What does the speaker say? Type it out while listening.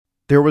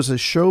There was a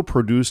show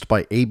produced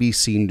by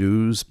ABC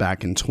News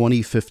back in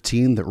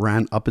 2015 that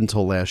ran up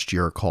until last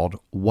year called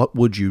What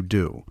Would You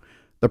Do?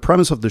 The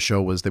premise of the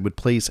show was they would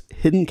place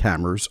hidden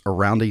cameras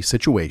around a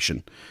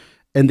situation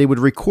and they would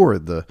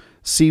record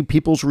see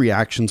people's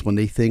reactions when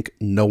they think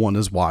no one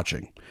is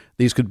watching.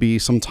 These could be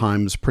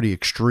sometimes pretty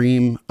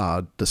extreme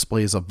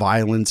displays of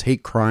violence,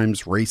 hate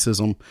crimes,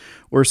 racism,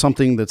 or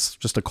something that's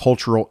just a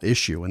cultural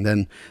issue. And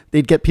then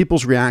they'd get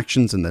people's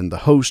reactions, and then the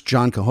host,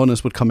 John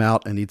Cajonas, would come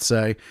out and he'd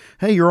say,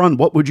 "Hey, you're on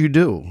What Would You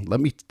Do? Let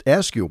me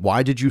ask you,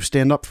 why did you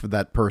stand up for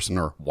that person?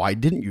 Or why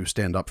didn't you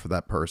stand up for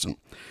that person?"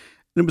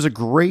 And it was a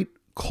great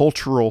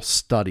cultural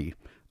study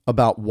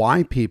about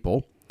why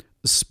people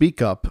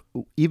speak up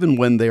even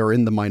when they are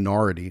in the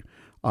minority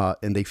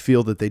and they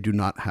feel that they do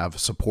not have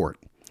support.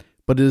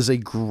 But it is a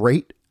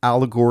great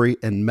allegory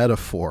and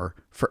metaphor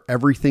for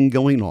everything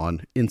going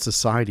on in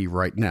society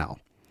right now.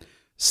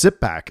 Sit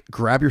back,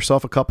 grab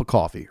yourself a cup of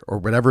coffee, or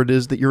whatever it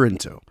is that you're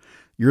into.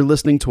 You're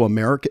listening to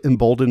America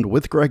Emboldened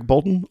with Greg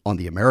Bolden on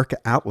the America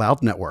Out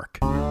Loud Network.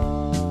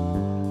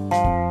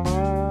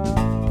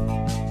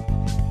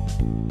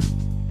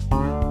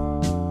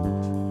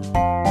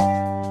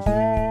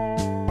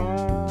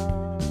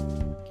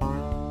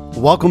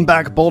 Welcome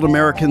back, bold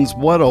Americans.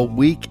 What a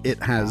week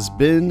it has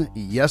been.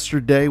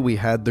 Yesterday, we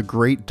had the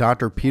great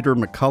Dr. Peter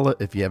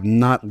McCullough. If you have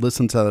not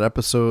listened to that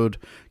episode,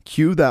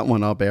 cue that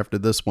one up after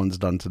this one's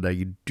done today.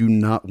 You do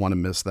not want to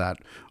miss that.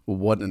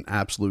 What an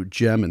absolute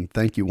gem. And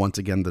thank you once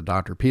again to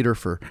Dr. Peter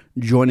for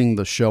joining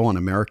the show on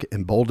America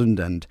Emboldened.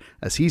 And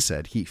as he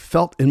said, he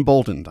felt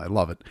emboldened. I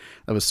love it.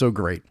 That was so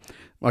great.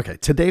 Okay,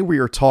 today we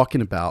are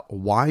talking about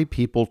why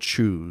people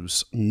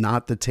choose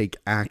not to take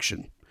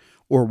action,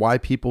 or why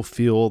people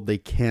feel they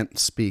can't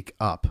speak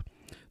up.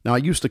 Now, I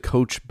used to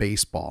coach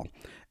baseball,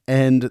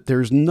 and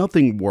there's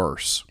nothing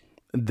worse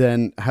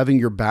than having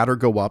your batter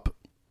go up.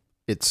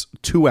 It's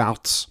 2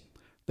 outs.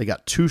 They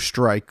got 2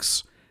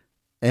 strikes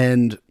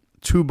and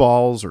 2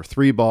 balls or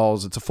 3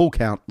 balls. It's a full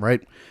count,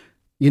 right?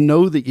 You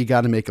know that you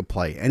got to make a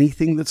play.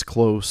 Anything that's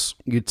close,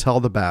 you tell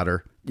the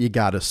batter, you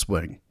got to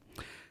swing.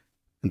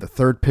 And the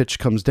third pitch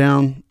comes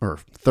down, or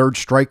third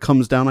strike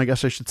comes down, I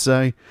guess I should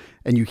say,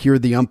 and you hear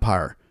the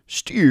umpire,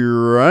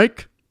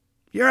 "Strike,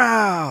 you're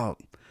out."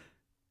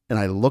 And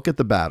I look at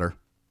the batter,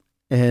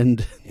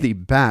 and the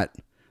bat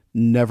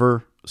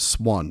never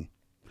swung.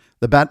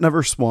 The bat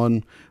never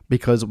swung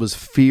because it was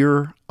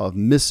fear of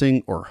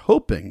missing or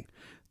hoping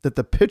that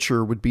the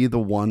pitcher would be the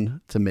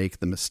one to make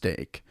the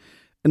mistake.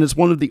 And it's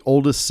one of the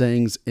oldest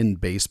sayings in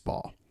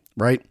baseball,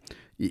 right?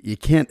 You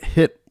can't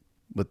hit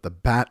with the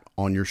bat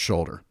on your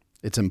shoulder.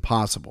 It's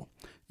impossible.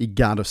 You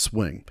gotta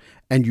swing.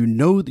 And you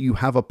know that you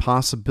have a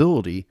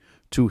possibility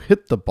to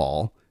hit the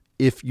ball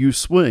if you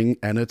swing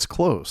and it's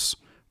close.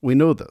 We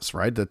know this,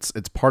 right?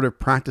 It's part of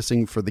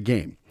practicing for the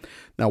game.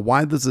 Now,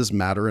 why does this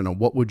matter in a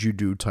what would you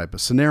do type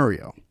of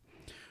scenario?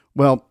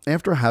 Well,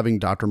 after having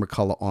Dr.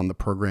 McCullough on the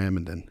program,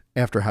 and then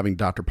after having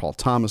Dr. Paul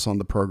Thomas on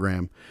the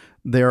program,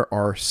 there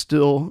are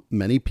still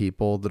many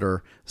people that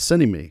are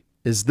sending me,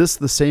 "Is this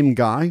the same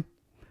guy?"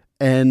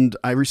 And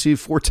I received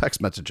 4 text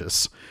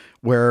messages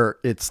where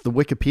it's the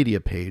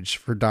Wikipedia page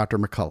for Dr.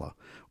 McCullough,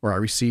 where I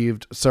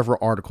received several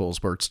articles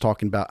where it's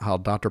talking about how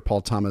Dr.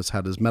 Paul Thomas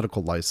had his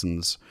medical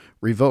license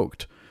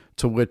revoked,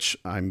 to which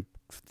I'm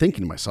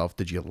thinking to myself,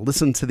 did you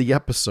listen to the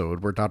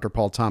episode where Dr.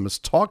 Paul Thomas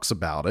talks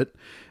about it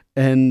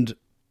and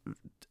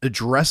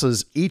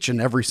addresses each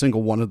and every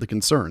single one of the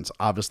concerns?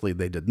 Obviously,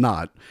 they did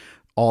not.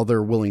 All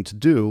they're willing to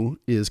do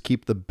is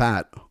keep the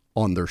bat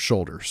on their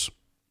shoulders.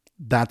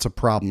 That's a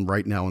problem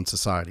right now in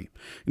society.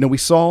 You know, we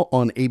saw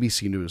on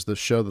ABC News, the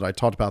show that I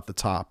talked about at the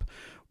top,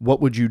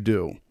 What Would You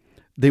Do?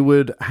 They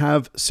would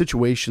have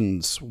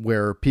situations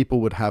where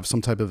people would have some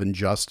type of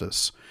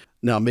injustice.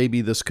 Now, maybe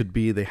this could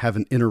be they have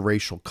an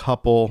interracial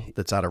couple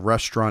that's at a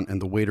restaurant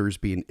and the waiter is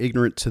being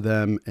ignorant to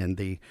them, and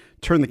they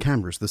turn the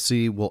cameras to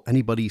see, will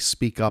anybody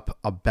speak up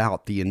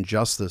about the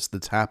injustice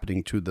that's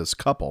happening to this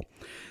couple?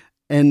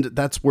 And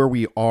that's where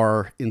we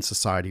are in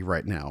society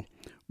right now.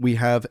 We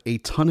have a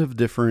ton of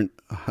different,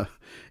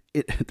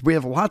 we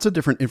have lots of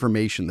different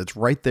information that's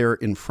right there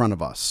in front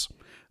of us,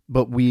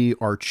 but we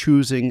are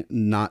choosing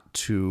not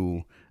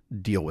to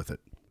deal with it.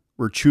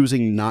 We're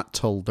choosing not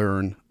to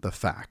learn the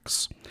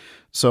facts.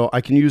 So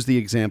I can use the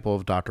example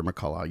of Dr.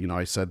 McCullough. You know,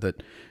 I said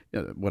that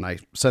when I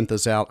sent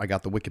this out, I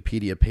got the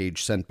Wikipedia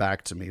page sent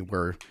back to me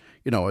where,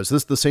 you know, is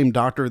this the same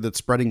doctor that's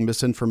spreading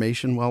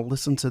misinformation? Well,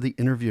 listen to the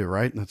interview,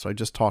 right? That's what I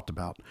just talked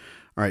about.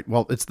 All right,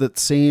 well, it's that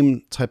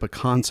same type of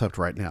concept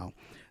right now.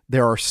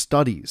 There are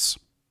studies,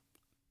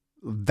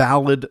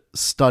 valid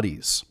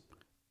studies,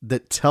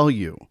 that tell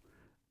you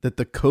that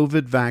the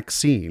COVID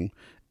vaccine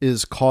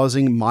is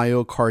causing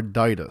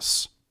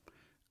myocarditis,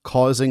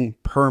 causing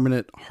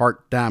permanent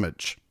heart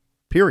damage,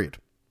 period.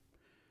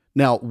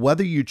 Now,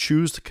 whether you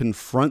choose to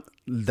confront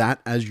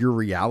that as your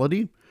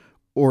reality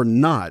or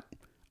not,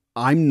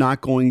 I'm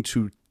not going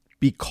to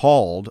be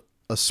called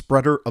a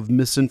spreader of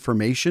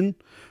misinformation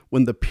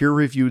when the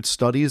peer-reviewed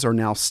studies are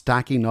now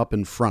stacking up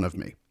in front of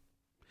me.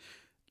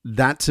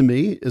 That to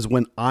me is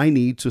when I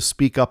need to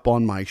speak up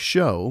on my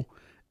show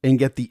and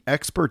get the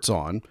experts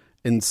on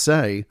and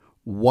say,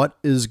 what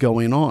is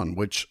going on?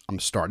 Which I'm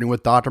starting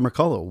with Dr.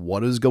 McCullough.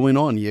 What is going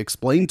on? He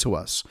explained to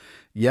us,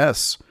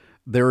 yes,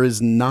 there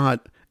is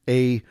not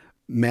a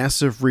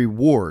massive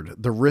reward.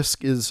 The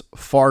risk is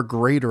far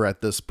greater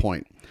at this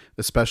point,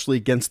 especially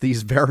against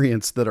these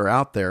variants that are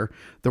out there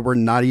that we're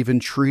not even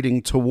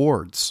treating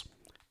towards.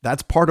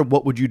 That's part of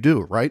what would you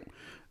do, right?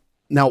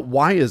 Now,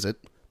 why is it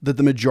that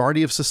the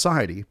majority of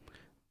society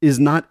is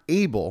not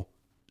able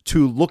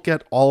to look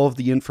at all of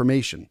the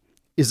information?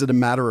 Is it a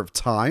matter of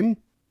time?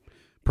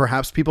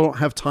 Perhaps people don't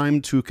have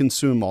time to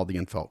consume all the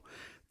info.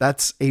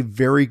 That's a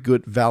very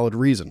good, valid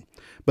reason.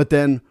 But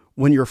then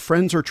when your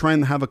friends are trying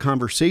to have a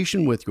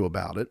conversation with you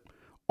about it,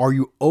 are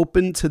you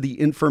open to the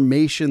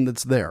information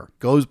that's there?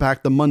 Goes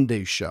back to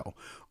Monday's show.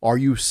 Are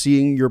you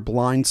seeing your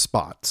blind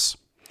spots?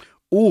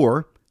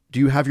 Or do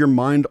you have your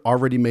mind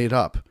already made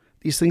up?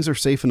 These things are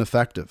safe and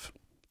effective.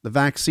 The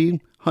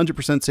vaccine,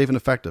 100% safe and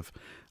effective.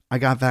 I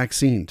got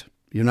vaccinated.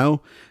 You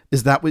know,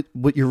 is that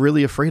what you're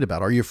really afraid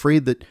about? Are you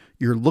afraid that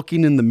you're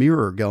looking in the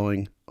mirror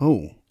going,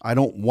 oh, I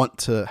don't want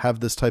to have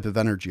this type of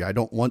energy. I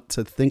don't want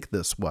to think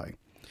this way.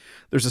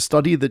 There's a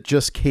study that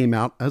just came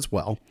out as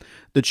well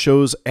that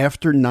shows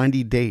after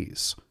 90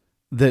 days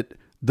that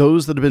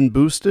those that have been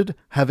boosted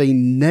have a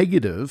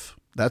negative,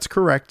 that's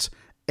correct,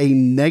 a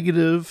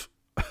negative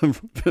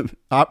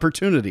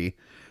opportunity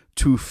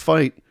to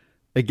fight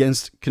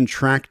against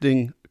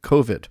contracting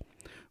COVID,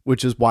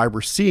 which is why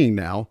we're seeing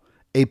now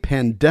a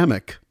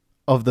pandemic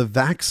of the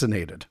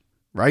vaccinated,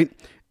 right?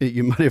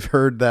 You might have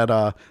heard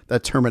that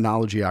that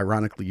terminology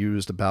ironically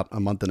used about a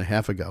month and a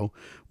half ago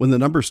when the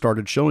numbers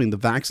started showing the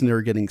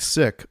vaccinated getting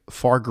sick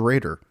far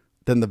greater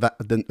than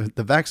the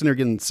vaccinated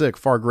getting sick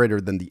far greater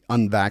than the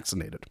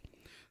unvaccinated.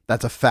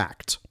 That's a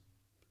fact.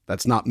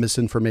 That's not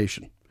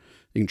misinformation.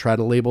 You can try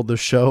to label this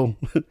show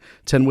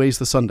 10 Ways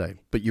to Sunday,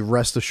 but you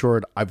rest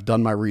assured I've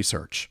done my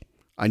research.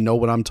 I know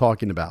what I'm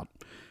talking about.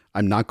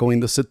 I'm not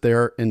going to sit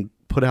there and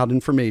put out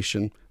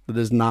information that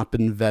has not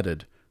been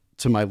vetted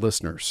to my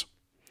listeners.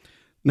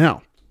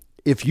 Now,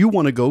 if you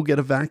want to go get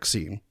a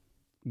vaccine,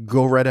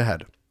 go right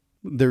ahead.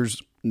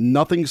 There's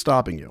nothing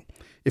stopping you.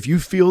 If you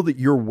feel that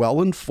you're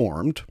well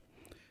informed,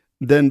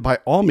 then by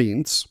all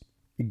means,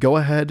 go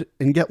ahead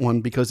and get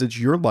one because it's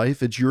your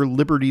life, it's your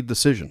liberty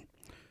decision.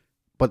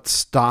 But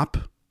stop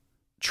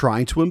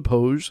trying to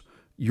impose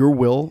your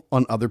will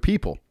on other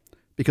people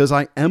because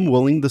I am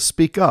willing to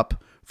speak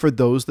up for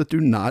those that do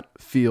not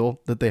feel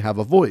that they have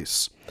a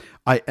voice.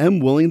 I am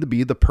willing to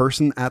be the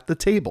person at the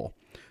table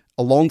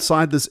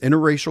alongside this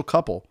interracial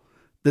couple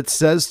that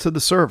says to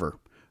the server,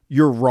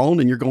 you're wrong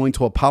and you're going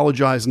to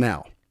apologize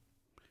now.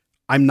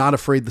 I'm not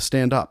afraid to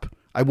stand up.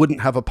 I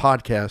wouldn't have a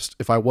podcast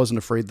if I wasn't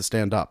afraid to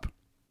stand up.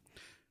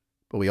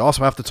 But we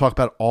also have to talk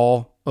about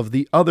all of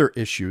the other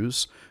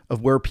issues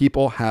of where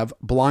people have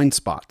blind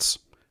spots.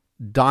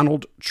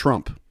 Donald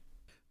Trump.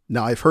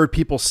 Now, I've heard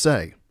people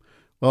say,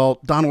 well,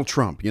 Donald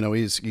Trump,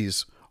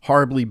 he's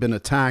horribly been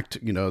attacked.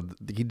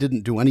 He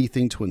didn't do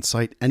anything to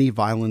incite any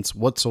violence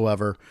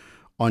whatsoever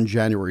on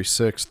January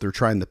 6th. They're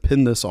trying to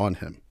pin this on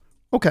him.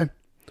 Okay.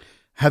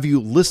 Have you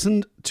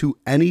listened to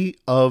any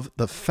of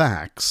the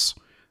facts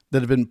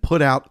that have been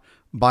put out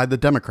by the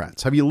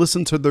Democrats? Have you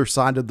listened to their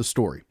side of the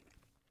story?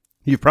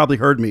 You've probably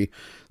heard me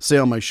say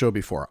on my show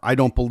before, I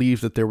don't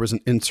believe that there was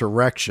an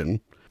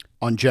insurrection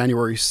on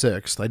January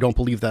 6th. I don't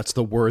believe that's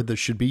the word that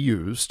should be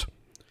used.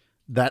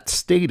 That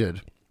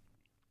stated,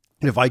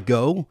 if I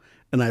go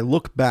and I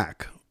look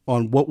back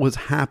on what was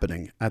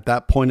happening at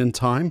that point in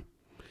time,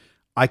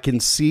 I can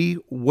see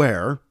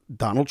where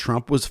Donald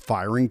Trump was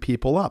firing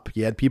people up.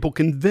 He had people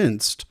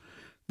convinced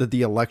that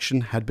the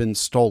election had been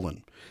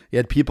stolen. He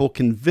had people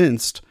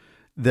convinced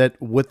that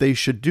what they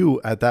should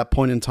do at that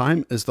point in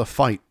time is to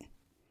fight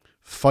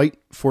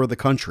for the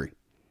country.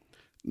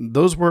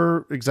 Those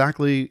were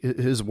exactly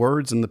his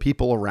words and the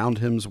people around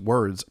him's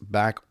words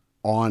back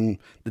on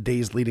the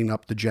days leading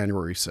up to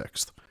January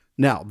 6th.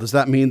 Now, does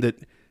that mean that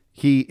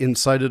he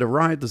incited a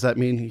riot? Does that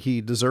mean he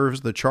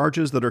deserves the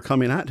charges that are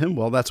coming at him?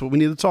 Well, that's what we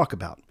need to talk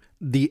about.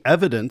 The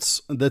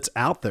evidence that's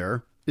out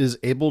there is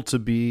able to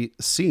be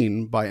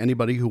seen by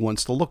anybody who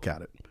wants to look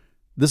at it.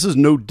 This is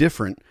no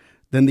different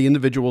than the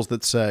individuals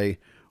that say,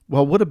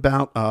 well, what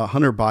about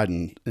Hunter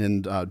Biden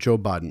and Joe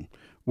Biden?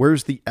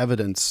 Where's the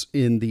evidence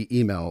in the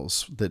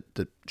emails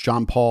that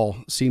John Paul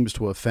seems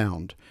to have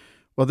found?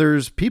 Well,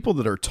 there's people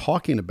that are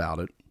talking about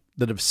it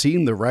that have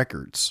seen the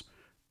records.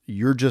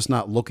 You're just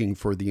not looking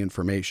for the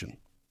information.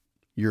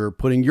 You're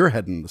putting your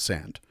head in the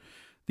sand.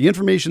 The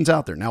information's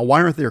out there. Now,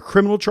 why aren't there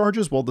criminal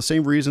charges? Well, the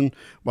same reason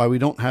why we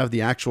don't have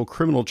the actual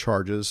criminal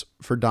charges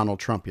for Donald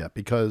Trump yet,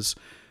 because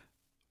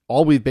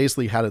all we've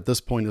basically had at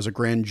this point is a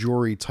grand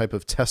jury type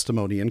of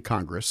testimony in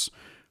Congress,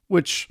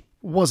 which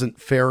wasn't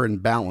fair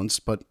and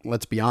balanced, but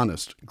let's be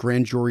honest,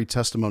 grand jury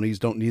testimonies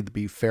don't need to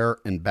be fair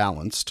and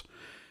balanced.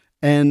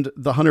 And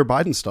the Hunter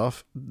Biden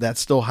stuff, that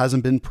still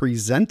hasn't been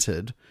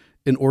presented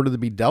in order to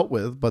be dealt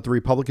with, but the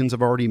Republicans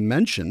have already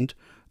mentioned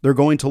they're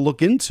going to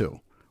look into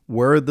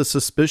where the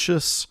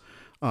suspicious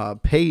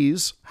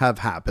pays have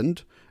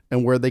happened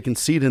and where they can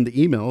see it in the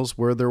emails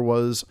where there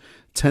was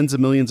tens of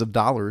millions of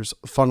dollars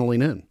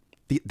funneling in.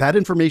 That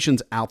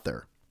information's out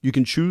there. You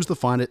can choose to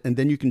find it, and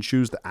then you can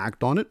choose to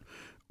act on it,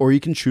 or you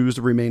can choose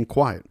to remain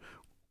quiet,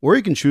 or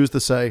you can choose to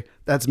say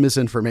that's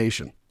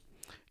misinformation.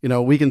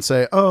 We can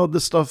say, oh,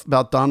 this stuff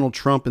about Donald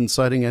Trump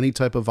inciting any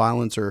type of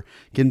violence or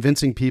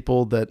convincing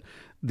people that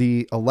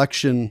the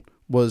election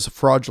was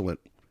fraudulent.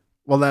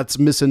 Well, that's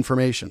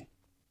misinformation.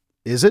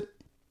 Is it?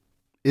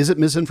 Is it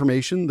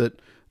misinformation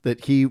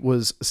that he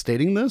was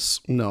stating this?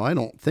 No, I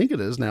don't think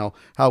it is. Now,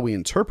 how we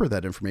interpret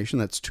that information,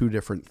 that's two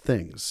different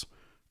things.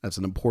 That's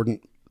an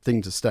important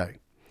thing to say.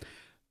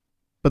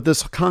 But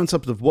this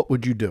concept of what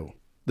would you do?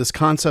 This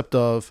concept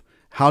of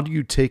how do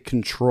you take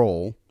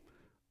control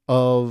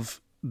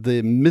of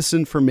the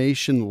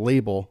misinformation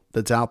label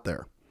that's out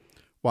there?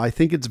 Well, I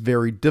think it's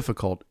very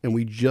difficult, and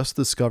we just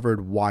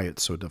discovered why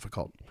it's so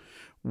difficult.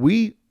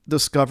 We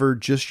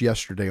discovered just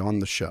yesterday on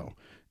the show,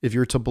 if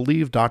you're to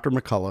believe Dr.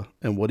 McCullough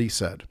and what he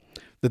said,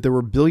 that there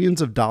were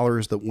billions of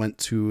dollars that went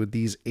to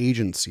these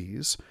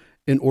agencies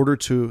in order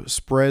to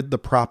spread the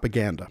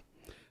propaganda.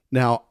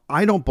 Now,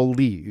 I don't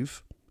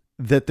believe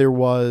that there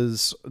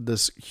was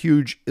this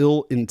huge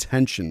ill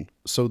intention,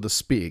 so to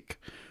speak,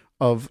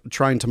 of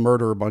trying to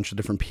murder a bunch of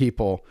different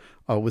people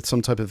with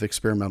some type of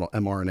experimental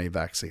mRNA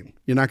vaccine.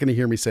 You're not going to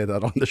hear me say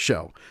that on the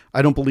show.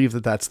 I don't believe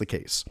that that's the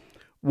case.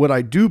 What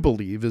I do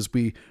believe is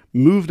we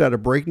moved at a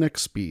breakneck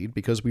speed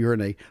because we were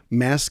in a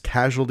mass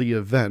casualty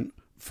event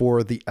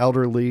for the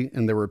elderly,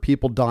 and there were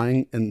people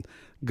dying, and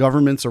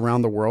governments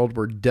around the world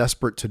were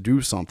desperate to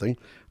do something.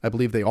 I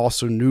believe they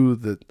also knew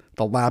that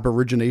the lab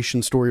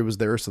origination story was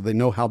there, so they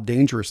know how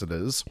dangerous it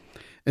is.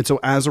 And so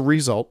as a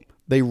result,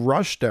 they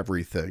rushed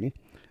everything,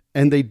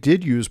 and they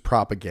did use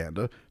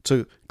propaganda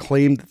to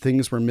claim that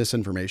things were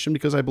misinformation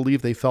because I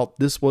believe they felt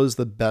this was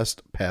the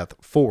best path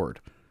forward.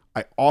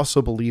 I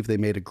also believe they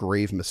made a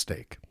grave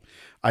mistake.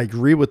 I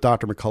agree with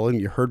Dr. McCullough,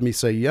 and you heard me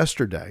say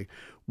yesterday,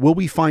 will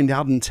we find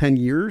out in 10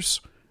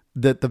 years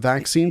that the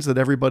vaccines that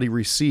everybody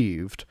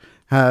received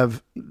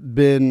have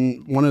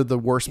been one of the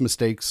worst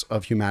mistakes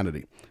of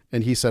humanity?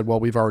 And he said, well,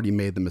 we've already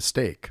made the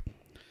mistake.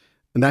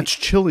 And that's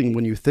chilling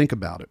when you think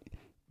about it,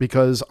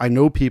 because I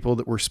know people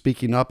that were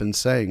speaking up and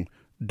saying,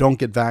 don't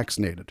get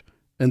vaccinated.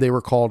 And they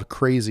were called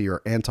crazy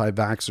or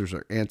anti-vaxxers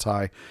or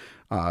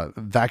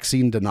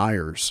anti-vaccine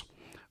deniers.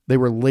 They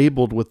were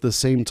labeled with the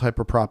same type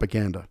of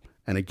propaganda.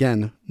 And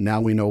again,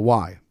 now we know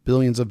why.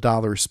 Billions of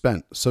dollars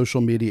spent, social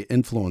media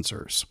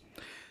influencers.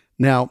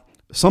 Now,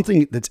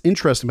 something that's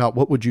interesting about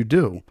what would you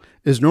do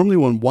is normally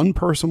when one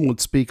person would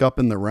speak up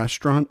in the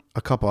restaurant,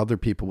 a couple other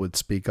people would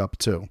speak up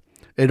too.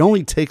 It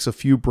only takes a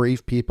few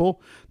brave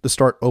people to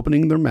start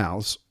opening their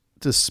mouths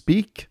to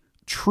speak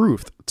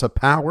truth to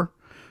power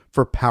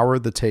for power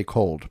to take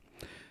hold.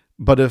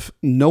 But if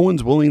no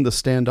one's willing to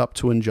stand up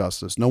to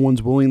injustice, no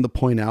one's willing to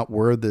point out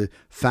where the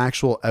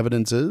factual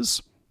evidence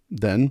is,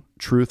 then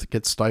truth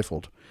gets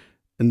stifled.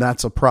 And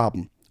that's a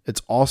problem.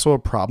 It's also a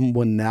problem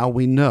when now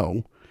we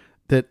know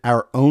that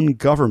our own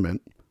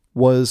government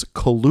was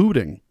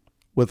colluding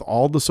with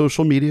all the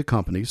social media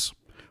companies,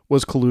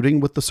 was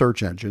colluding with the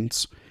search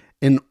engines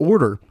in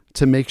order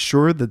to make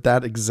sure that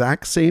that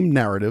exact same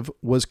narrative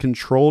was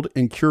controlled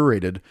and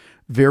curated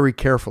very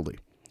carefully.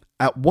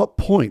 At what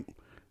point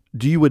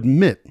do you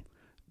admit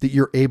that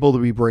you're able to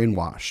be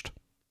brainwashed?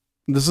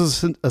 This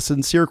is a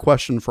sincere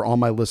question for all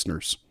my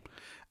listeners.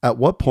 At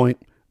what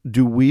point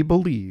do we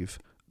believe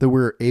that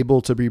we're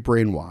able to be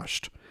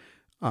brainwashed?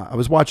 I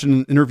was watching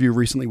an interview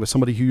recently with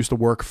somebody who used to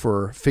work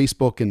for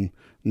Facebook and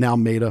now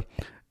Meta,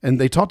 and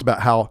they talked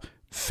about how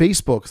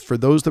Facebook, for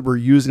those that were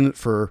using it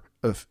for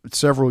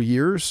several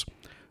years,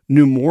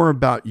 knew more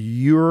about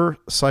your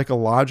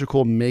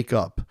psychological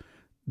makeup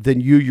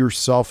than you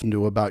yourself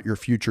knew about your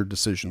future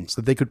decisions,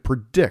 that they could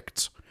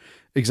predict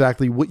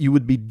exactly what you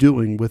would be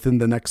doing within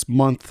the next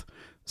month,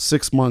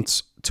 6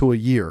 months to a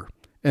year.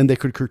 And they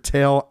could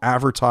curtail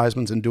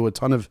advertisements and do a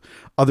ton of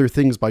other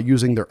things by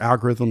using their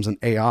algorithms and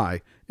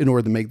AI in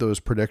order to make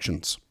those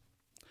predictions.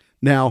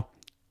 Now,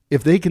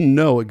 if they can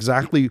know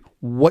exactly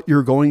what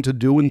you're going to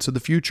do into the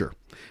future,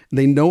 and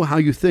they know how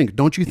you think,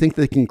 don't you think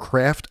they can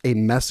craft a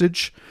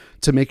message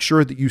to make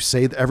sure that you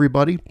say to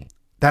everybody,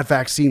 that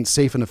vaccine's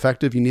safe and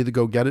effective, you need to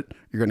go get it,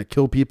 you're going to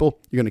kill people,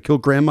 you're going to kill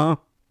grandma?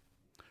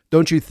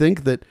 Don't you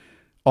think that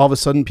all of a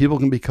sudden people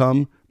can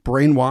become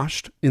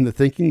brainwashed in the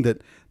thinking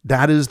that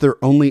that is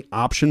their only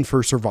option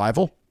for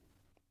survival?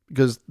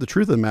 Because the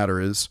truth of the matter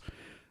is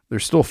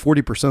there's still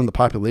 40% of the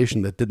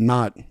population that did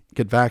not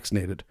get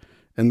vaccinated.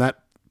 And that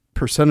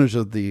percentage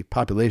of the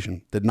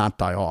population did not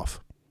die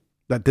off.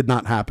 That did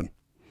not happen.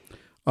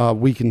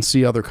 We can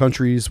see other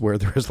countries where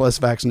there is less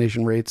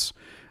vaccination rates,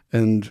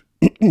 and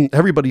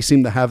everybody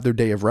seemed to have their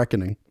day of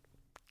reckoning.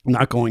 I'm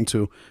not going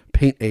to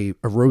paint a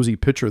rosy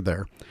picture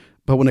there.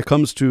 But when it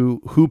comes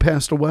to who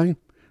passed away,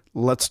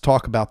 let's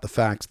talk about the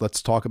facts.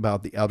 Let's talk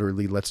about the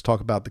elderly. Let's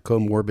talk about the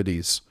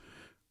comorbidities.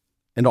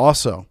 And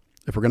also,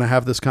 if we're going to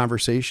have this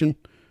conversation,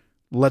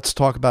 let's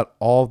talk about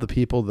all the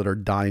people that are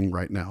dying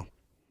right now,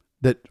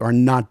 that are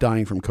not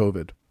dying from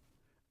COVID.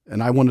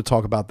 And I want to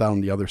talk about that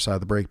on the other side of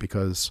the break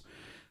because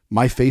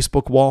my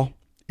Facebook wall,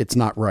 it's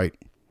not right.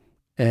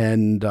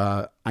 And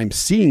I'm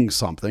seeing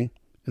something.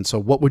 And so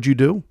what would you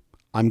do?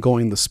 I'm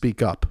going to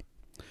speak up.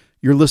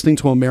 You're listening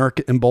to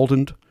America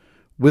Emboldened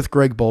with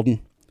Greg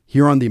Bolden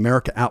here on the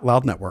America Out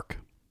Loud Network.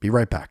 Be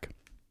right back.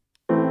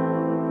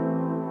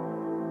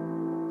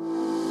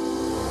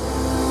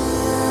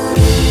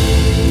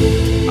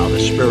 How the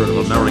spirit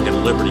of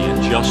American liberty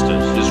and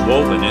justice is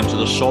woven into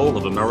the soul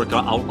of America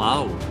Out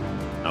Loud.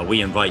 Now,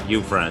 we invite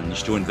you,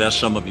 friends, to invest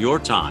some of your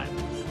time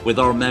with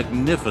our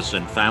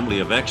magnificent family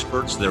of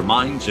experts, their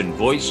minds and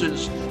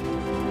voices.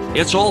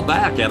 It's all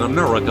back at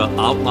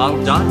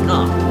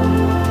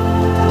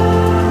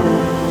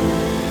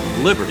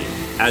AmericaOutloud.com. Liberty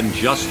and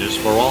justice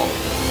for all.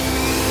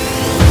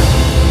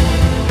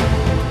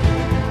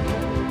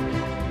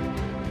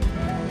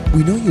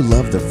 We know you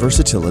love the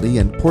versatility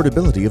and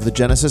portability of the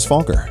Genesis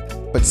Fogger,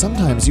 but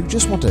sometimes you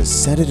just want to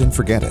set it and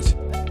forget it.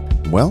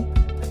 Well,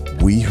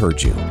 we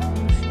heard you.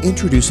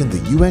 Introducing the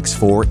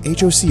UX4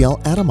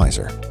 HOCL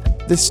Atomizer.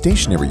 This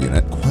stationary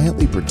unit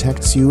quietly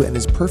protects you and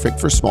is perfect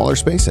for smaller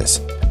spaces.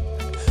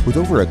 With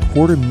over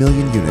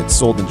 250,000 units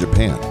sold in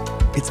Japan,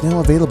 it's now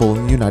available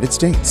in the United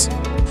States.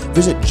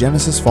 Visit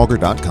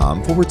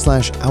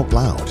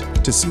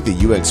genesisfogger.com/outloud to see the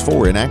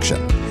UX4 in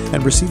action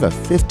and receive a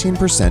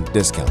 15%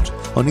 discount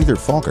on either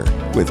Fogger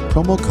with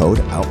promo code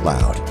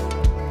OUTLOUD.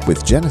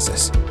 With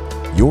Genesis,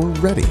 you're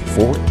ready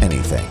for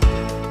anything.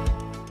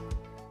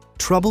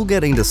 Trouble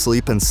getting to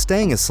sleep and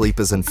staying asleep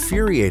is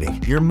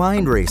infuriating. Your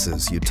mind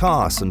races, you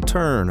toss and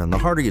turn, and the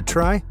harder you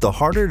try, the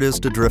harder it is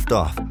to drift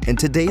off. And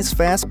today's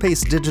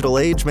fast-paced digital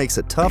age makes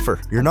it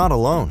tougher. You're not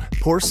alone.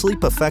 Poor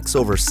sleep affects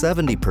over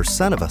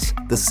 70% of us.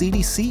 The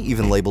CDC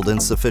even labeled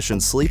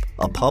insufficient sleep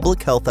a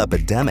public health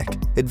epidemic.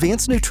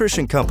 Advanced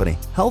nutrition company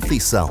Healthy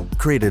Cell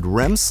created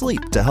REM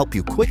sleep to help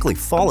you quickly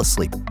fall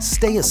asleep,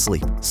 stay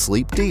asleep,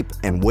 sleep deep,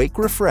 and wake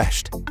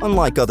refreshed.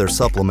 Unlike other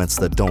supplements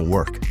that don't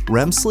work,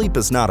 REM sleep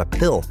is not a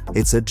pill.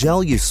 It's a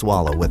gel you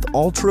swallow with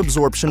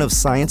ultra-absorption of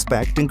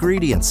science-backed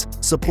ingredients,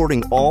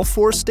 supporting all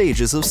 4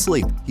 stages of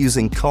sleep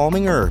using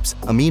calming herbs,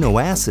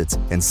 amino acids,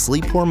 and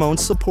sleep hormone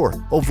support.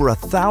 Over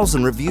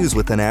 1,000 reviews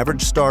with an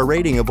average star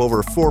rating of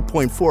over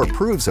 4.4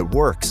 proves it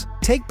works.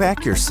 Take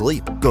back your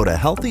sleep. Go to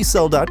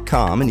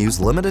healthycell.com and use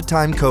limited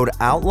time code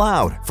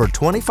OUTLOUD for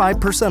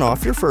 25%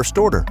 off your first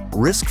order.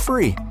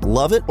 Risk-free.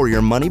 Love it or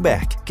your money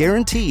back.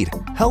 Guaranteed.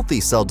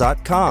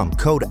 Healthycell.com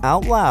code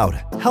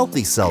OUTLOUD.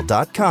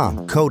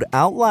 Healthycell.com code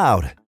OUTLOUD.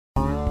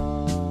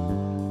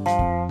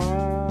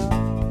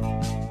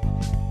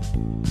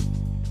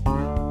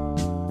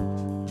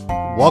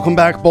 Welcome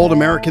back, bold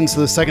Americans,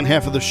 to the second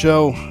half of the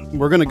show.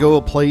 We're going to go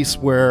a place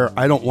where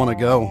I don't want to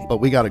go,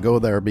 but we got to go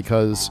there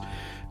because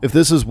if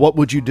this is what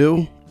would you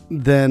do,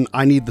 then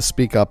I need to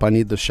speak up. I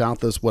need to shout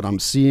this, what I'm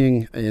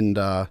seeing. And,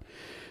 I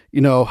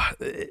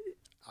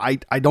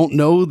don't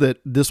know that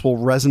this will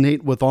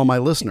resonate with all my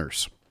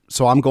listeners.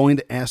 So I'm going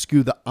to ask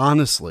you to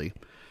honestly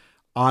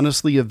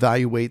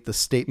evaluate the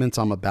statements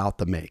I'm about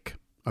to make.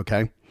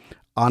 Okay.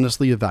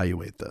 Honestly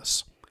evaluate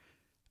this.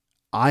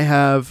 I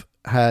have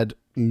had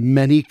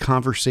many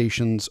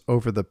conversations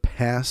over the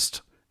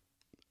past,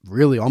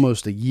 really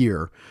almost a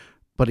year,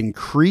 but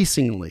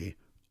increasingly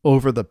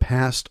over the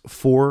past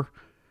 4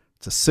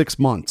 to 6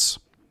 months,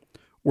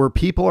 where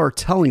people are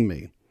telling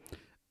me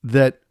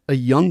that a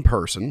young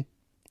person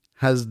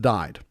has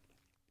died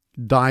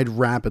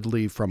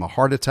rapidly from a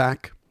heart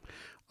attack.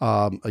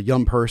 A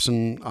young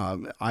person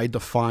I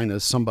define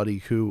as somebody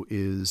who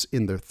is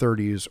in their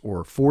 30s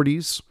or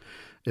 40s.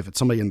 If it's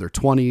somebody in their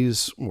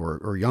 20s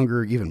or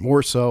younger, even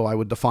more so, I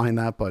would define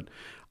that. But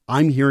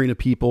I'm hearing of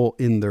people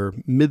in their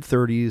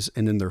mid-30s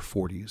and in their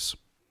 40s.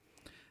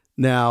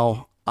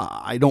 Now,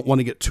 I don't want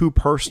to get too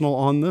personal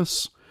on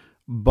this,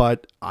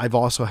 but I've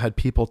also had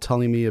people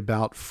telling me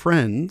about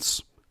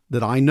friends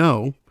that I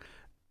know.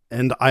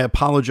 And I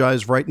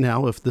apologize right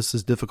now if this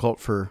is difficult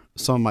for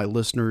some of my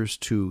listeners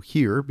to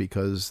hear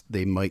because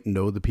they might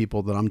know the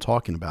people that I'm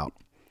talking about.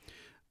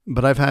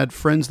 But I've had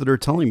friends that are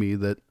telling me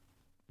that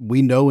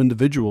we know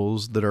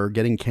individuals that are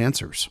getting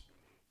cancers.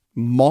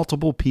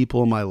 Multiple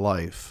people in my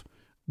life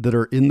that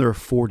are in their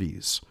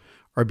 40s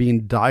are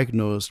being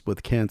diagnosed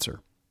with cancer.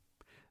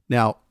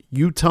 Now,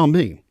 you tell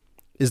me,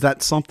 is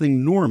that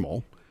something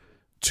normal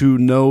to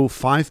know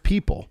 5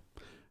 people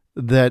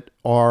that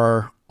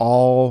are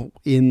all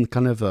in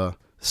kind of a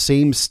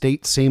same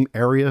state, same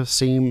area,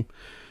 same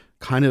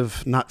kind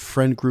of not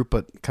friend group,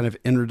 but kind of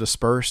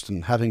interdispersed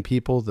and having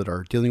people that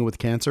are dealing with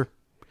cancer?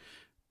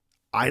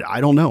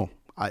 I don't know.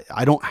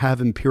 I don't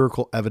have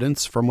empirical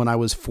evidence from when I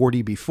was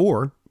 40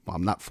 before. Well,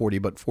 I'm not 40,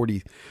 but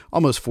 40,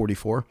 almost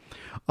 44.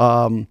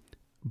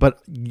 But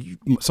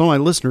some of my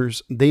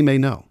listeners, they may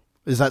know.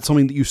 Is that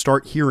something that you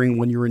start hearing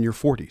when you're in your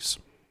 40s?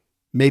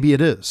 Maybe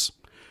it is.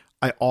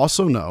 I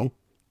also know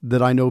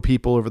that I know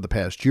people over the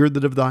past year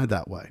that have died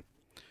that way.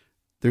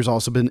 There's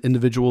also been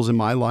individuals in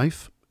my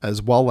life,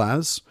 as well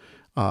as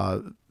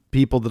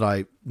people that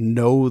I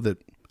know that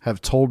have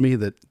told me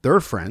that their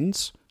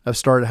friends have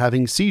started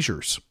having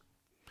seizures.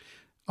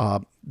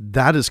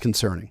 That is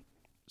concerning.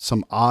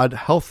 some odd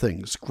health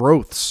things,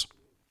 growths.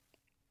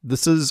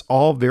 This is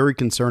all very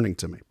concerning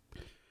to me.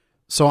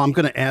 So I'm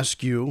going to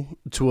ask you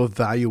to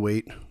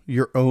evaluate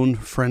your own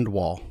friend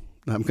wall.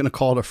 I'm going to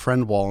call it a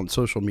friend wall on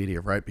social media,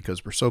 right?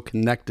 Because we're so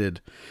connected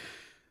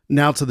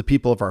now to the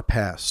people of our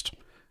past.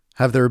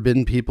 Have there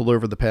been people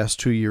over the past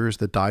 2 years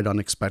that died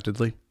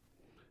unexpectedly?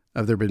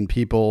 Have there been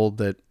people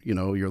that,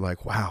 you're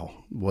like,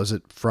 wow, was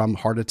it from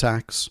heart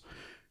attacks?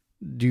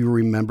 Do you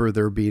remember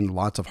there being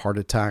lots of heart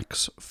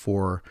attacks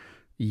for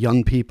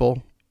young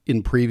people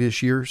in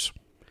previous years?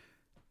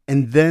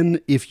 And then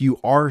if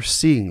you are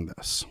seeing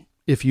this,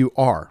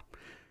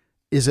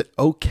 is it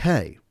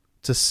okay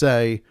to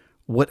say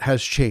what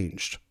has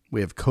changed? We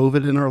have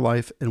COVID in our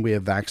life and we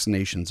have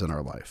vaccinations in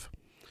our life.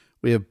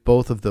 We have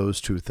both of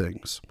those two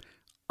things.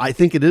 I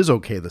think it is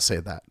okay to say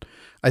that.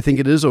 I think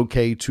it is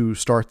okay to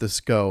start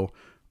this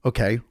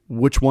okay,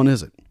 which one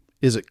is it?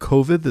 Is it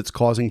COVID that's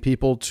causing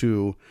people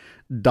to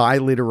die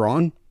later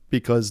on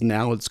because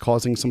now it's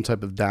causing some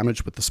type of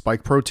damage with the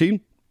spike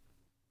protein?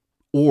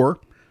 Or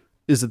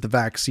is it the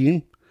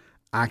vaccine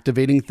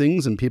activating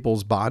things in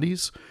people's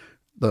bodies,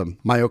 the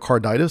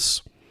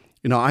myocarditis?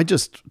 I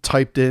just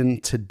typed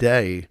in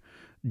today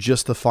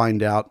just to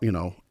find out,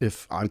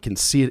 if I can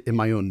see it in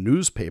my own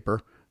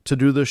newspaper to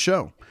do this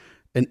show.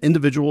 And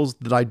individuals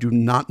that I do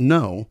not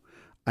know,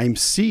 I'm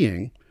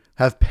seeing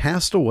have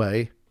passed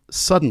away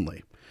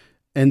suddenly.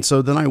 And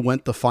so then I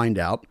went to find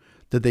out,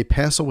 did they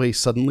pass away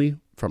suddenly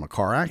from a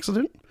car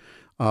accident?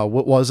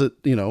 What was it?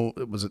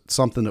 Was it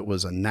something that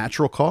was a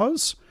natural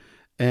cause?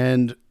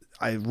 And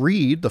I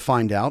read to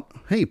find out,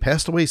 hey,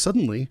 passed away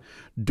suddenly,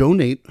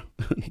 donate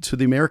to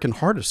the American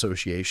Heart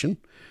Association.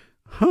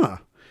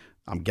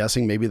 I'm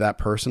guessing maybe that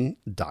person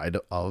died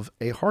of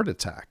a heart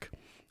attack.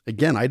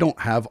 Again, I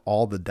don't have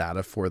all the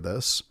data for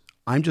this.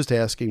 I'm just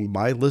asking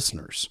my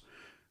listeners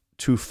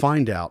to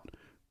find out,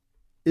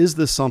 is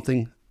this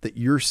something that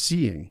you're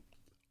seeing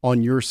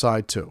on your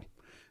side too?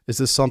 Is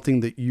this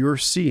something that you're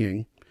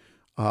seeing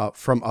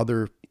from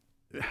other,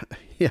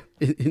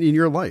 in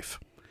your life?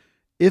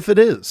 If it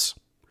is,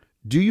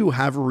 do you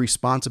have a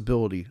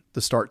responsibility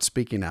to start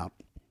speaking out?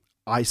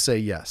 I say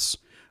yes.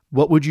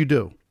 What would you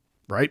do,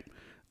 right?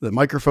 The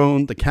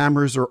microphone, the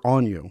cameras are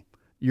on you.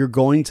 You're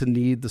going to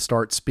need to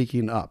start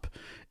speaking up.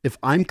 If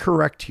I'm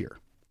correct here,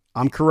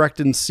 I'm correct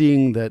in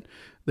seeing that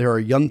there are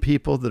young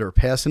people that are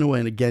passing away.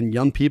 And again,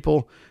 young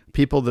people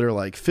that are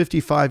like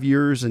 55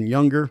 years and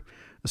younger,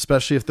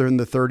 especially if they're in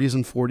the 30s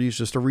and 40s,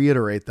 just to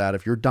reiterate that,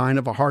 if you're dying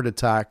of a heart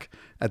attack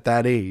at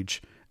that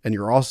age, and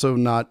you're also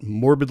not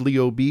morbidly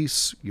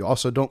obese, you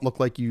also don't look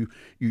like you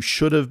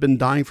should have been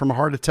dying from a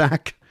heart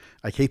attack.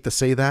 I hate to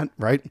say that,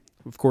 right?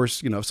 Of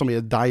course, if somebody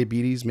had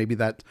diabetes, maybe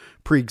that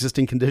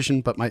pre-existing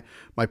condition. But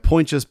my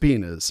point just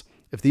being is,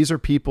 if these are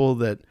people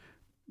that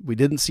we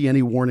didn't see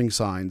any warning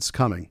signs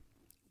coming,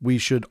 we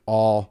should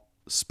all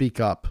speak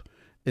up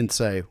and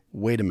say,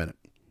 wait a minute,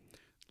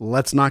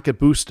 let's not get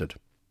boosted.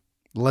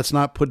 Let's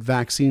not put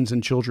vaccines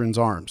in children's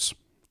arms.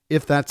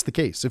 If that's the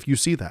case, if you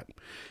see that.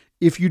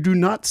 If you do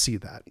not see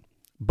that,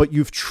 but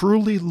you've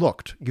truly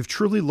looked and you've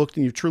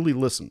truly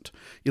listened.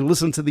 You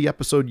listened to the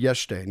episode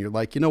yesterday and you're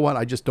like, you know what?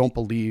 I just don't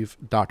believe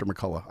Dr.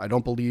 McCullough. I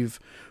don't believe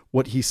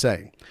what he's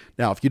saying.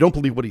 Now, if you don't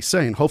believe what he's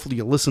saying, hopefully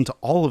you listen to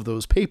all of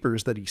those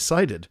papers that he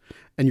cited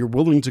and you're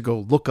willing to go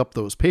look up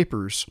those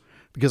papers,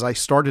 because I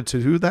started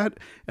to do that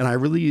and I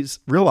really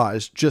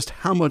realized just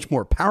how much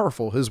more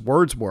powerful his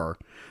words were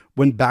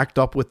when backed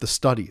up with the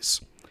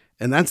studies.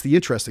 And that's the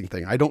interesting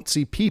thing. I don't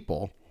see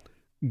people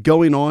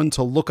going on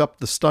to look up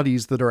the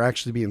studies that are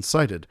actually being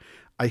cited.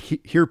 I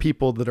hear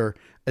people that are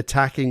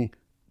attacking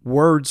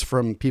words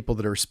from people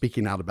that are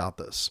speaking out about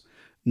this,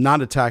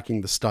 not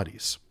attacking the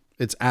studies.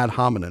 It's ad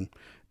hominem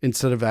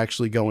instead of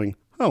actually going,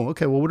 oh,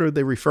 okay, well, what are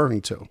they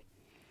referring to?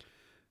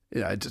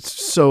 Yeah, it's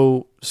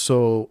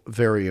so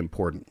very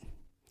important.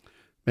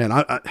 Man,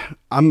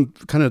 I'm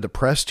kind of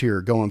depressed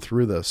here going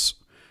through this.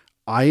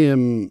 I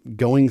am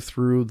going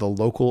through the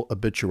local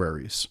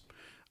obituaries,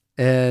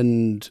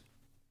 and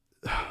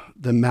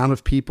the amount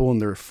of people in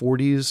their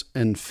 40s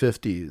and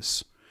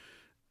 50s,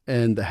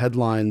 and the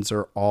headlines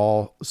are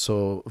all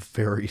so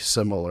very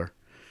similar.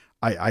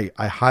 I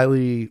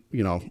highly,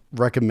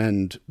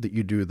 recommend that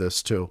you do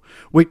this too.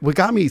 What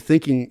got me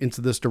thinking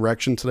into this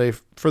direction today,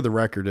 for the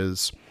record,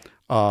 is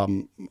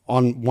on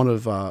one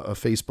of a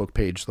Facebook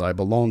page that I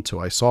belong to,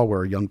 I saw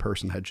where a young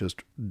person had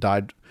just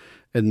died.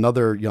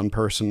 Another young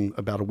person,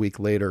 about a week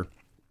later,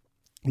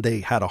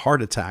 they had a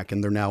heart attack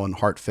and they're now in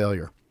heart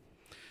failure.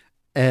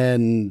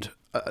 And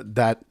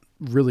that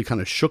really kind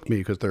of shook me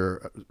because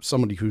they're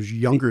somebody who's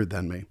younger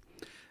than me.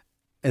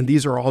 And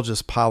these are all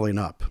just piling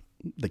up.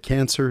 The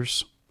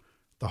cancers,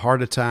 the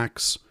heart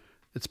attacks.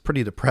 It's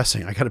pretty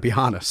depressing, I got to be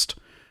honest.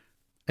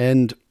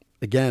 And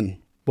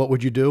again, what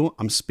would you do?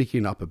 I'm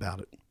speaking up about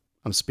it.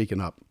 I'm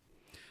speaking up.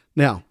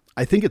 Now,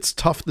 I think it's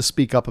tough to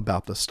speak up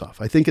about this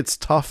stuff. I think it's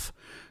tough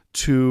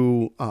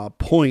to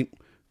point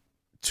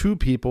to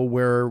people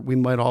where we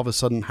might all of a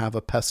sudden have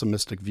a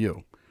pessimistic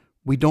view.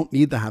 We don't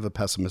need to have a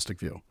pessimistic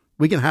view.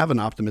 We can have an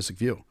optimistic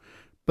view,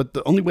 But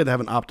the only way to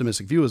have an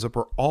optimistic view is if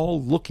we're all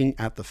looking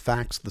at the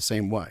facts the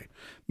same way.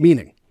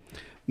 Meaning,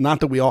 not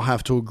that we all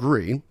have to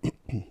agree,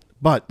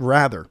 but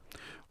rather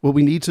what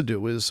we need to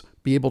do is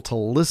be able to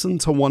listen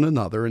to one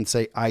another and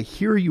say, I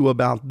hear you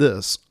about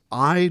this.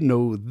 I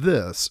know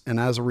this. And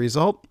as a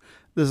result,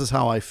 this is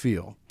how I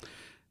feel.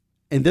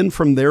 And then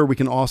from there, we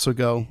can also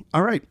go,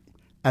 all right,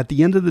 at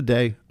the end of the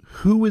day,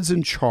 who is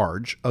in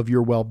charge of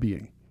your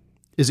well-being?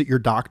 Is it your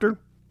doctor?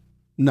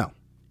 No,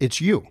 it's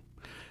you.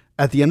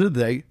 At the end of the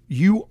day,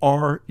 you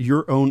are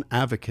your own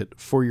advocate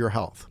for your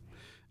health.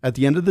 At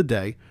the end of the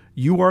day,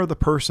 you are the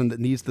person that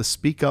needs to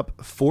speak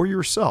up for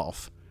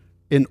yourself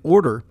in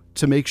order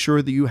to make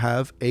sure that you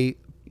have a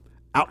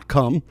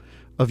outcome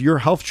of your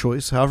health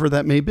choice, however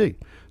that may be.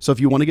 So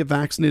if you want to get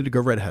vaccinated, go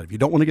right ahead. If you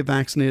don't want to get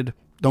vaccinated,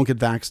 don't get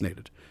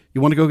vaccinated.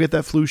 You want to go get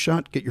that flu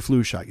shot, get your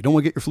flu shot. You don't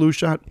want to get your flu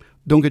shot,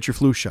 don't get your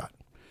flu shot.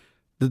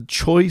 The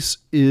choice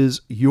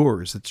is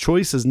yours. The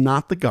choice is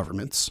not the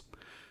government's.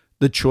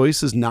 The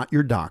choice is not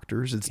your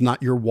doctor's. It's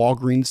not your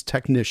Walgreens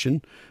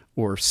technician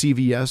or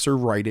CVS or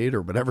Rite Aid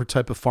or whatever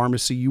type of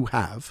pharmacy you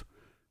have.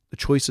 The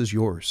choice is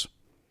yours.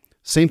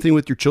 Same thing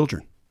with your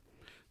children.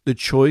 The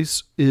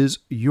choice is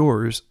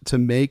yours to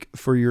make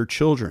for your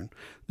children.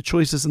 The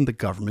choice isn't the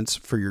government's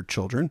for your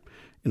children.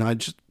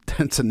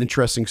 That's an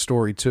interesting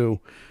story too.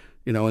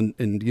 In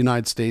the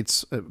United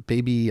States, a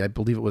baby, I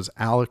believe it was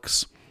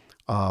Alex,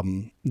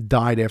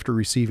 died after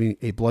receiving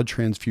a blood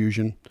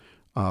transfusion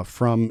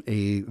from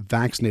a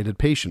vaccinated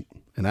patient.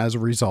 And as a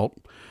result,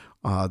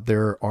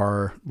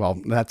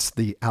 that's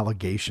the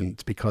allegation.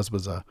 It's because it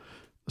was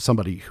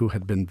somebody who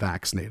had been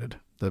vaccinated.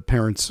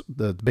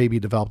 The baby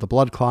developed a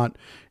blood clot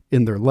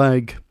in their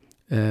leg,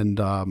 and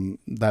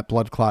that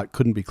blood clot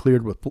couldn't be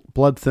cleared with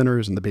blood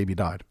thinners, and the baby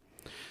died.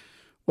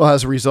 Well,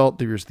 as a result,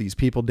 there's these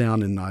people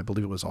down in, I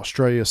believe it was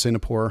Australia,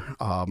 Singapore,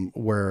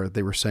 where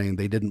they were saying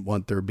they didn't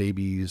want their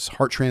baby's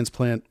heart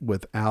transplant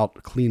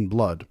without clean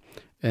blood.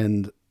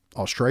 And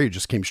Australia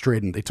just came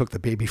straight and they took the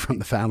baby from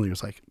the family. It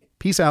was like,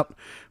 peace out.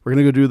 We're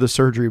going to go do the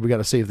surgery. We got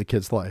to save the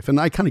kid's life. And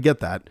I kind of get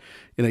that.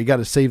 You got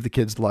to save the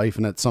kid's life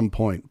and at some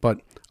point. But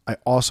I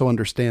also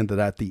understand that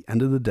at the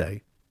end of the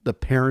day, the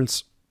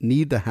parents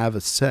need to have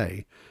a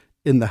say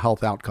in the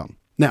health outcome.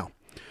 Now,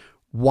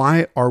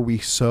 why are we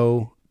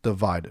so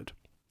divided?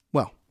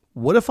 Well,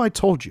 what if I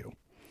told you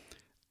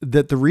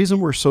that the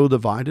reason we're so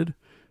divided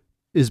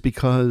is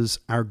because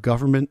our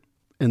government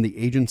and the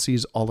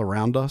agencies all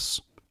around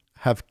us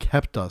have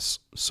kept us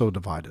so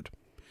divided?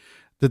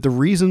 That the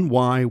reason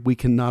why we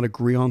cannot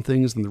agree on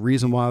things and the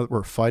reason why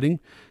we're fighting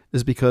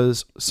is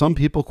because some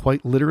people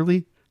quite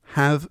literally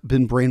have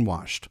been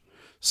brainwashed.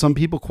 Some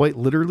people quite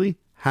literally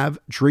have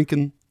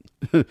drank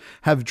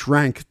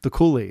the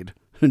Kool-Aid.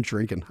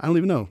 Drinking. I don't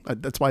even know.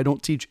 That's why I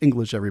don't teach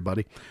English,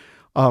 everybody.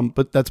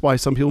 But that's why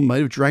some people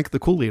might have drank the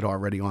Kool-Aid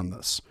already on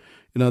this.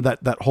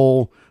 That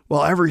whole,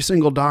 well, every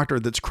single doctor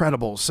that's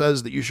credible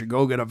says that you should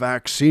go get a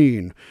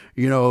vaccine.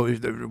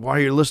 Why are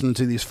you listening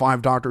to these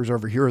 5 doctors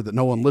over here that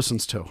no one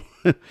listens to?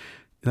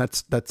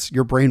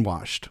 You're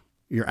brainwashed.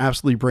 You're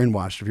absolutely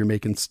brainwashed if you're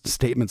making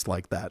statements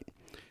like that.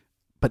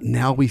 But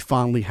now we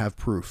finally have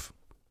proof.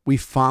 We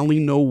finally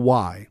know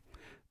why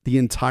the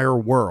entire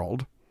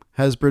world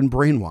has been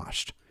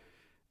brainwashed.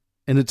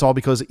 And it's all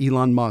because of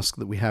Elon Musk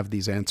that we have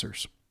these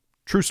answers.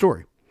 True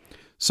story.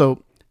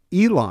 So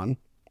Elon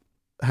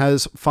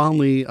has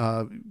finally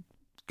kind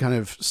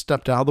of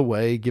stepped out of the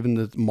way, given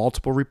the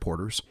multiple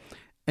reporters.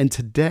 And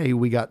today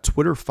we got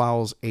Twitter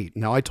Files 8.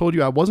 Now, I told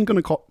you I wasn't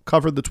going to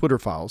cover the Twitter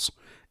Files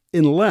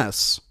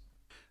unless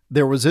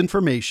there was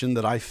information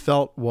that I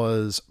felt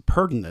was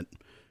pertinent,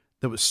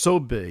 that was so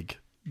big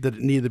that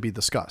it needed to be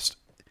discussed.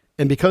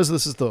 And because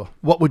this is the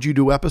What Would You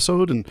Do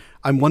episode, and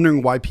I'm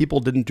wondering why people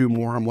didn't do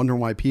more, I'm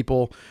wondering why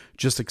people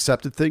just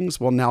accepted things,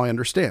 well, now I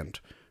understand.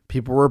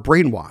 People were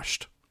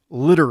brainwashed,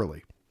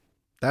 literally.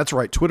 That's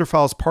right, Twitter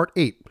Files Part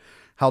 8,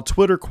 how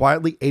Twitter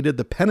quietly aided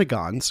the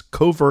Pentagon's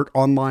covert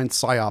online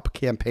PSYOP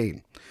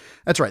campaign.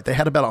 That's right, they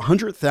had about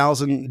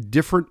 100,000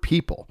 different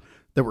people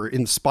that were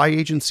in spy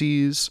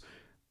agencies,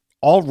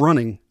 all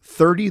running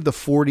 30 to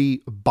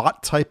 40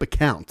 bot-type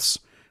accounts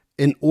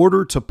in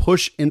order to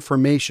push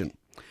information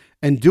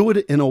and do it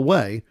in a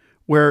way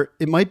where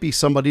it might be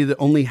somebody that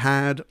only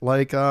had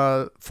like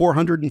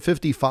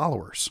 450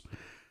 followers.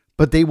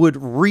 But they would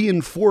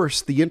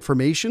reinforce the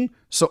information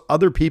so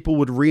other people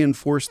would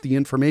reinforce the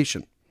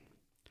information.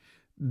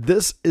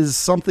 This is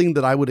something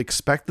that I would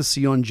expect to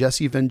see on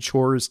Jesse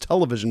Ventura's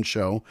television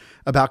show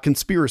about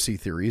conspiracy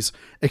theories,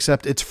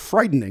 except it's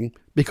frightening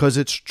because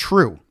it's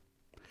true.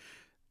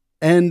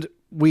 And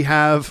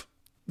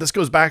this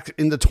goes back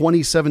into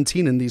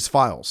 2017 in these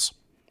files.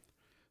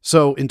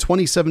 So in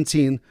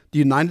 2017, the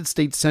United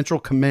States Central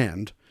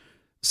Command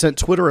sent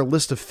Twitter a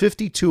list of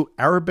 52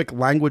 Arabic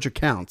language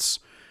accounts.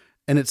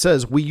 And it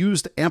says, we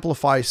use to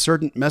amplify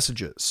certain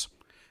messages.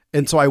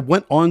 And so I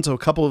went on to a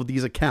couple of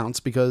these accounts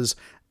because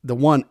the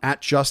one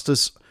at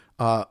justice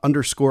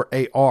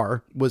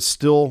 _AR was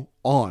still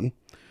on.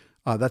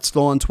 That's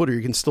still on Twitter.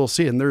 You can still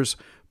see it. And there's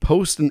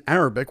posts in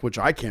Arabic, which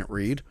I can't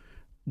read,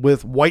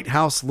 with White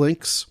House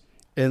links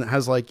and it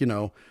has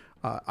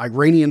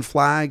Iranian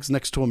flags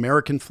next to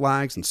American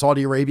flags and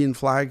Saudi Arabian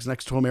flags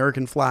next to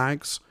American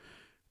flags.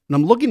 And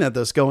I'm looking at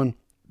this going,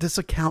 this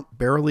account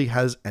barely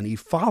has any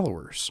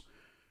followers.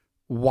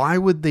 Why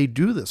would they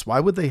do this? Why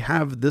would they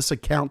have this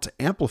account to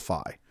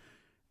amplify?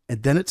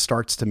 And then it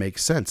starts to make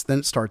sense. Then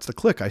it starts to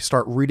click. I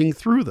start reading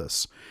through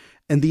this.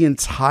 And the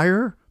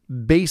entire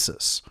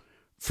basis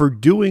for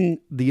doing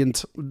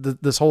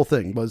this whole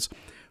thing was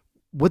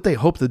what they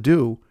hoped to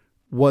do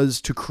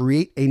was to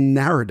create a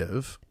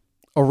narrative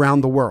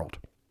around the world.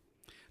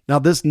 Now,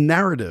 this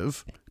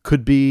narrative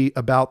could be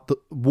about the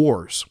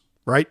wars,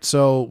 right?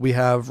 So we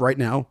have right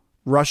now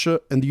Russia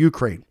and the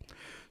Ukraine.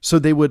 So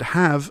they would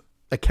have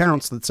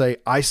accounts that say,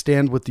 I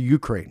stand with the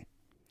Ukraine.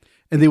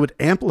 And they would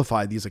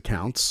amplify these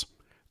accounts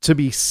to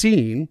be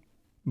seen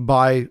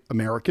by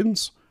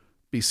Americans,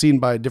 be seen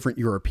by different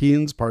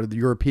Europeans, part of the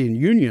European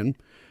Union,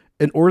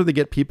 in order to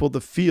get people to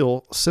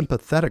feel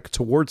sympathetic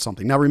towards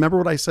something. Now, remember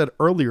what I said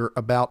earlier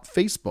about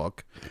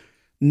Facebook,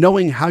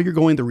 knowing how you're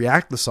going to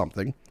react to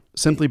something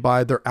simply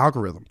by their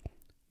algorithm.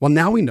 Well,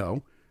 now we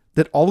know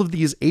that all of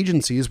these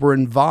agencies were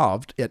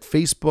involved at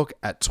Facebook,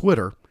 at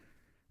Twitter,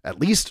 at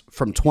least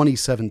from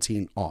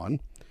 2017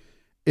 on,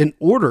 in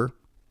order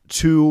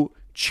to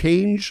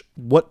change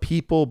what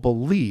people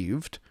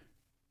believed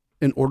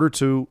in order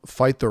to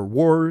fight their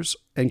wars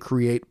and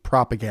create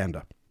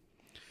propaganda.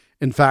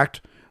 In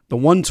fact, the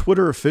one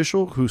Twitter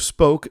official who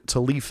spoke to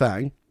Li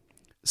Fang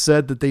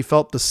said that they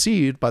felt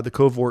deceived by the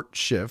covert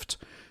shift.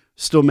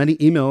 Still, many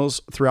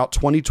emails throughout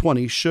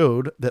 2020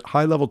 showed that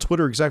high-level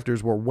Twitter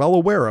executives were well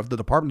aware of the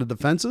Department of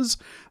Defense's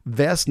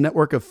vast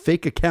network of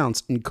fake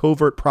accounts and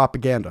covert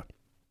propaganda,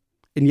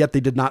 and yet they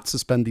did not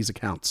suspend these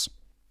accounts.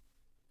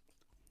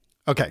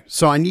 Okay,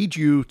 so I need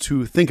you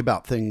to think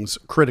about things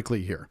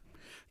critically here.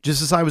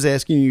 Just as I was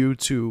asking you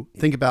to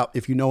think about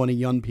if you know any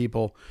young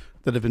people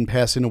that have been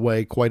passing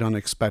away quite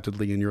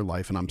unexpectedly in your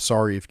life, and I'm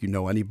sorry if you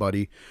know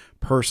anybody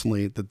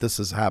personally that this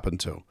has happened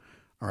to.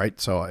 All right,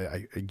 so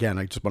I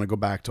just want to go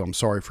back to I'm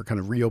sorry for kind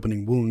of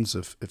reopening wounds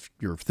if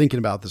you're thinking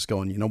about this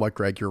going, you know what,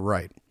 Greg, you're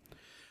right.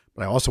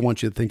 But I also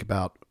want you to think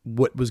about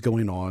what was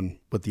going on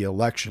with the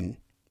election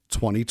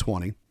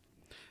 2020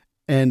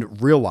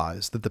 and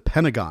realize that the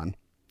Pentagon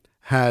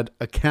had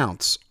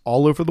accounts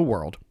all over the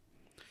world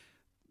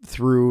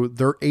through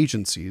their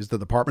agencies, the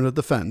Department of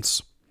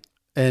Defense,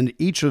 and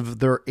each of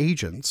their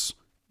agents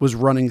was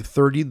running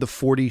 30 to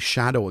 40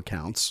 shadow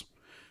accounts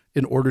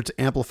in order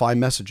to amplify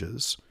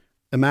messages.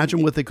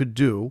 Imagine what they could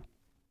do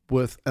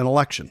with an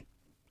election.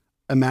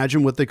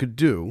 Imagine what they could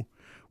do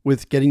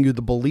with getting you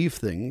to believe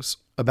things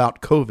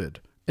about COVID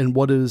and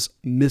what is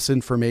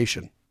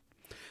misinformation.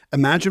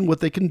 Imagine what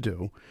they can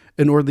do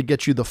in order to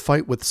get you to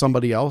fight with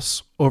somebody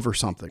else over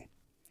something.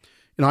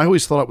 And I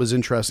always thought it was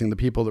interesting, the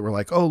people that were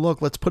like, oh,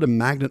 look, let's put a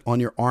magnet on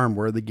your arm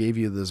where they gave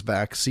you this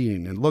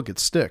vaccine and look, it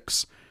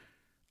sticks.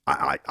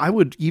 I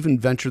would even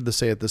venture to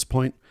say at this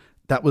point,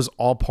 that was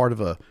all part of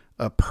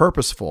a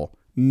purposeful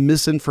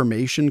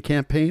misinformation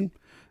campaign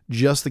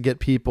just to get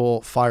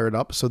people fired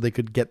up so they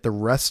could get the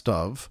rest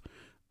of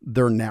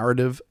their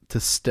narrative to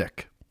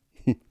stick.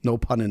 No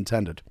pun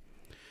intended.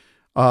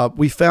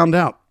 We found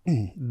out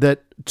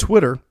that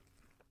Twitter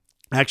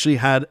actually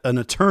had an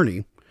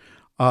attorney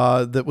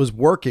that was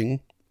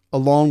working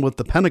along with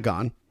the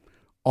Pentagon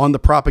on the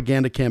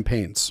propaganda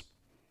campaigns.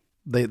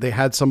 They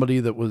had somebody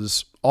that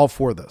was all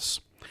for this.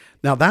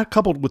 Now, that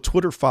coupled with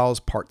Twitter Files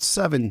Part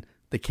 7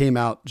 that came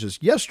out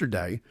just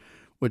yesterday,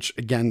 which,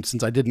 again,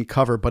 since I didn't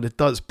cover, but it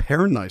does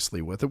pair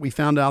nicely with it, we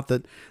found out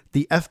that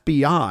the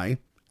FBI,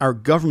 our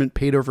government,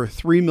 paid over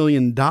 $3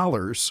 million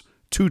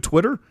to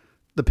Twitter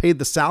that paid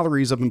the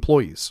salaries of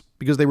employees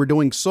because they were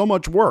doing so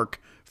much work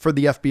for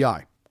the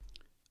FBI.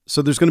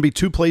 So there's going to be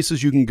two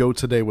places you can go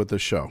today with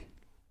this show.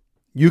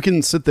 You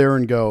can sit there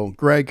and go,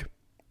 Greg,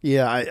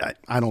 yeah,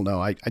 I don't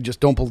know. I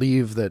just don't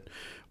believe that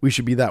we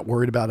should be that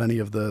worried about any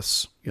of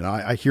this. You know,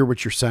 I hear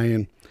what you're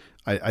saying.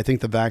 I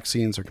think the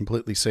vaccines are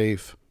completely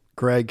safe.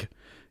 Greg,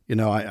 you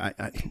know,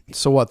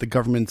 so what? The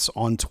government's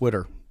on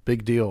Twitter.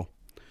 Big deal.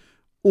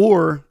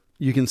 Or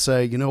you can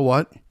say, you know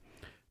what?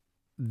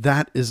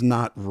 That is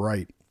not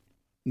right.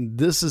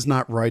 This is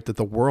not right, that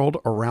the world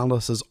around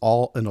us is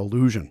all an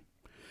illusion.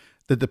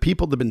 That the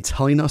people that have been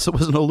telling us it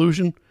was an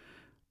illusion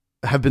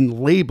have been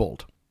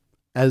labeled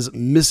as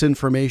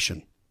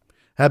misinformation,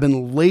 have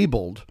been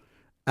labeled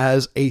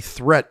as a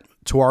threat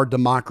to our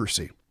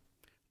democracy.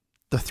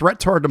 The threat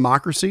to our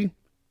democracy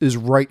is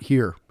right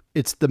here.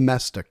 It's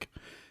domestic.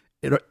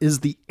 It is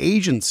the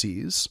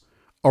agencies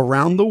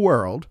around the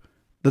world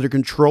that are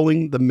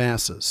controlling the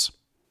masses.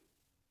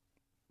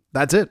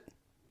 That's it.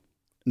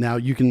 Now,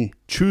 you can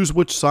choose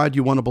which side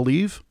you want to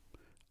believe.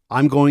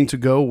 I'm going to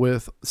go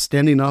with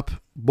standing up.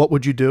 What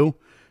would you do?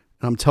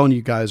 And I'm telling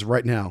you guys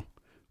right now,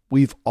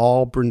 we've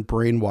all been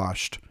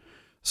brainwashed.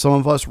 Some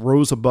of us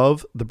rose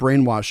above the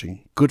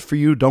brainwashing. Good for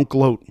you. Don't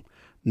gloat.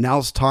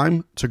 Now's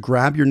time to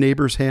grab your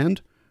neighbor's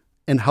hand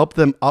and help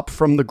them up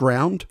from the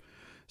ground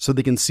so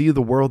they can see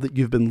the world that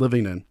you've been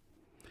living in.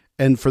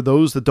 And for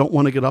those that don't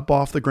want to get up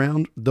off the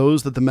ground,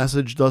 those that the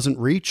message doesn't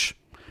reach,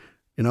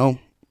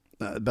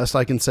 Best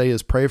I can say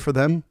is pray for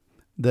them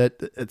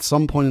that at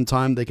some point in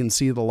time they can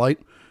see the light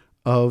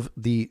of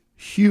the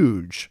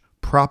huge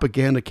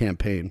propaganda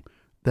campaign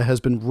that has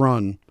been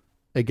run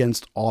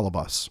against all of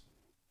us.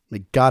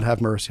 May God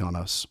have mercy on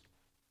us.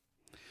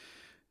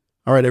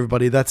 All right,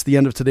 everybody, that's the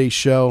end of today's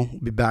show.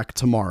 We'll be back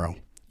tomorrow.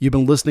 You've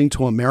been listening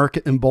to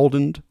America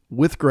Emboldened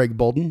with Greg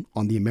Bolden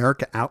on the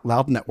America Out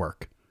Loud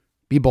Network.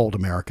 Be bold,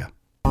 America.